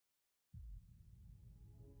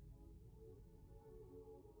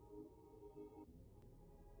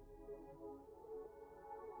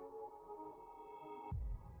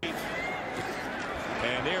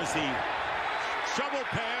Here's the shovel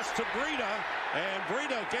pass to Breida, and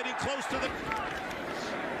Breida getting close to the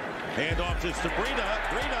handoff is to Breida.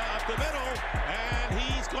 Breida up the middle, and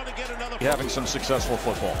he's going to get another. Having some successful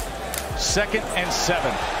football. 2nd and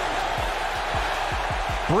 7.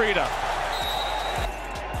 Breida.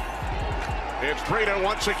 It's Breida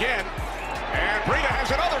once again, and Breida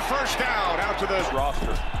has another first down out to the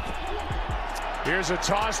roster. Here's a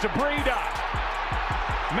toss to Breida.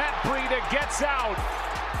 Matt Breida gets out,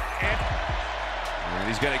 and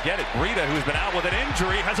he's going to get it. Breida, who's been out with an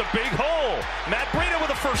injury, has a big hole. Matt Breida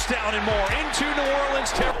with a first down and more into New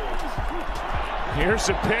Orleans territory.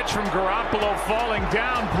 Here's a pitch from Garoppolo falling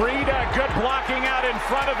down. Breida, good blocking out in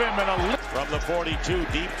front of him, and from the 42,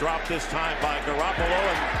 deep drop this time by Garoppolo,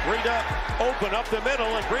 and Breida open up the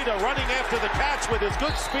middle, and Breida running after the catch with his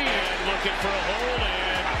good speed. And looking for a hole,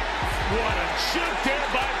 and what a shoot there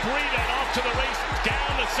by Breida, and off to the race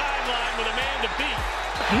down the sideline with a man to beat.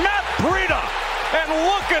 Matt Breida, and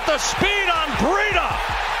look at the speed on Breida.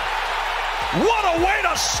 What a way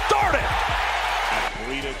to start it.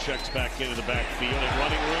 Breida checks back into the backfield, and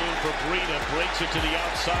running room for Breida, breaks it to the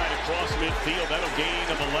outside across midfield. That'll gain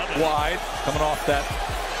of 11. Wide, coming off that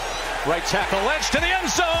right tackle edge to the end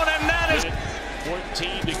zone, and that is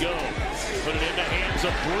 14 to go. Put it in the hands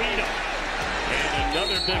of Breida, and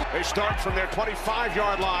another big. They start from their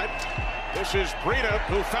 25-yard line. This is Breida,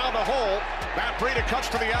 who found a hole. Matt Breida cuts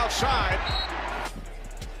to the outside.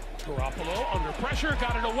 Garoppolo under pressure,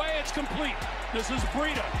 got it away. It's complete. This is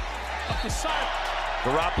Breida up the side.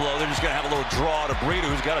 Garoppolo, they're just going to have a little draw to Breida,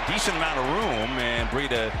 who's got a decent amount of room, and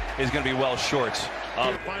Breida is going to be well short.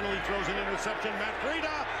 Finally throws an interception. Matt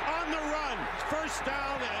Breida on the run. First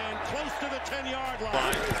down and close to the 10-yard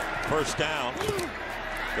line. First down.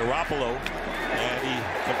 Garoppolo, and he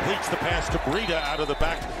completes the pass to Breida out of the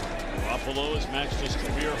back. Garoppolo has matched his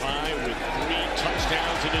career high with 3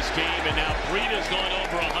 touchdowns in this game, and now Breida's gone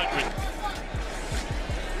over 100.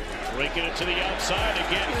 Breaking it to the outside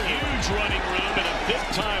again. Huge running room and a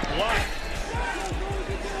big-time block.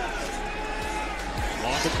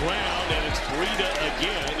 On the ground, and it's Breida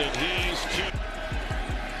again, and he's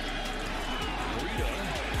Breida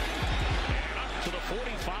to the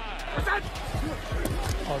 45.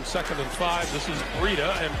 On 2nd and 5, this is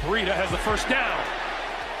Breida, and Breida has the first down.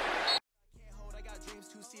 I got dreams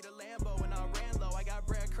to see the Lambo, and I ran low. I got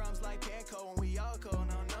breadcrumbs like Panko, and we all go,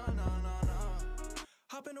 no.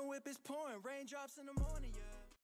 Hop in the whip, it's pouring, raindrops in the morning, yeah.